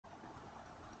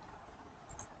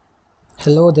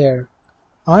Hello there,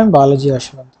 I'm Balaji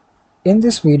Ashwant. In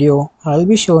this video, I'll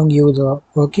be showing you the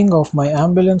working of my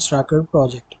ambulance tracker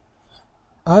project.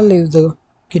 I'll leave the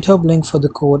GitHub link for the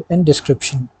code in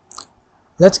description.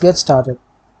 Let's get started.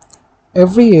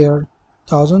 Every year,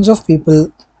 thousands of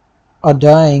people are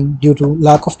dying due to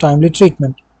lack of timely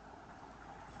treatment.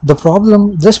 The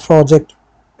problem this project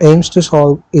aims to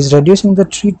solve is reducing the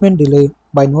treatment delay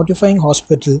by notifying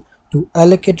hospital to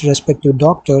allocate respective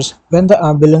doctors when the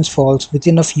ambulance falls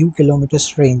within a few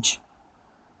kilometers range.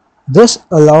 This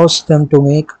allows them to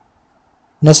make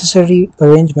necessary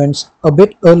arrangements a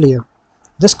bit earlier.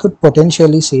 This could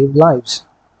potentially save lives.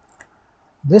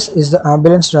 This is the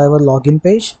ambulance driver login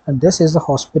page, and this is the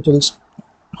hospital's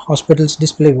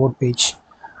display board page.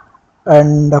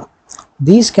 And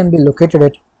these can be located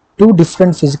at two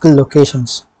different physical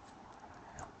locations.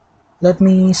 Let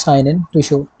me sign in to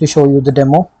show you the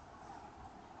demo.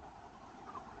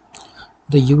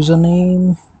 The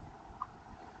username,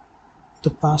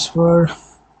 the password,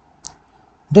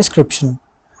 description.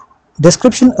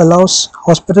 Description allows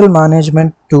hospital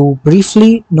management to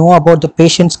briefly know about the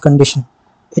patient's condition.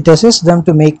 It assists them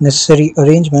to make necessary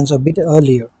arrangements a bit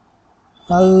earlier.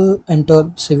 I'll enter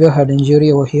severe head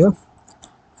injury over here.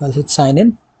 I'll hit sign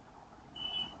in.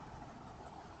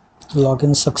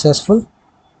 Login is successful.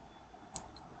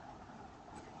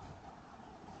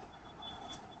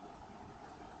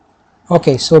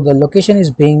 Okay, so the location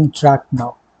is being tracked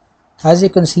now. As you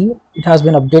can see, it has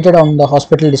been updated on the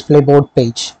hospital display board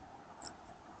page.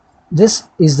 This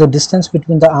is the distance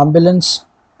between the ambulance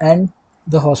and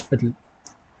the hospital.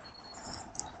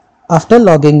 After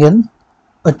logging in,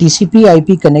 a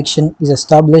TCP/IP connection is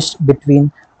established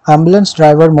between ambulance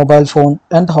driver mobile phone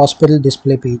and the hospital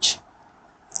display page,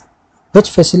 which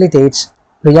facilitates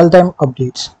real-time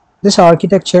updates. This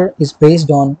architecture is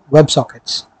based on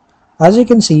WebSockets. As you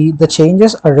can see, the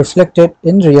changes are reflected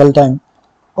in real time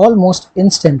almost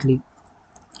instantly.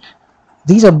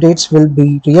 These updates will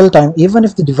be real time even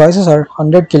if the devices are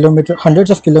hundreds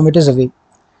of kilometers away.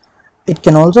 It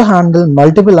can also handle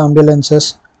multiple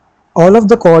ambulances. All of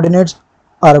the coordinates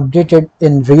are updated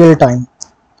in real time.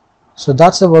 So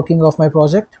that's the working of my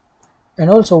project. And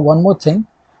also one more thing,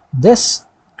 this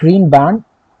green band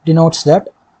denotes that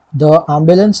the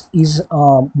ambulance is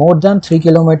more than 3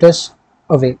 kilometers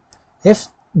away. If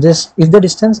the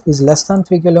distance is less than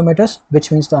 3 kilometers,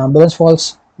 which means the ambulance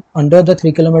falls under the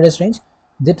 3 kilometers range,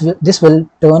 this will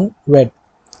turn red.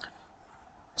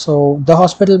 So the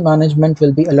hospital management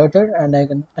will be alerted,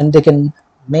 and they can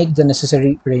make the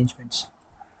necessary arrangements.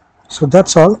 So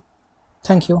that's all.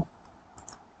 Thank you.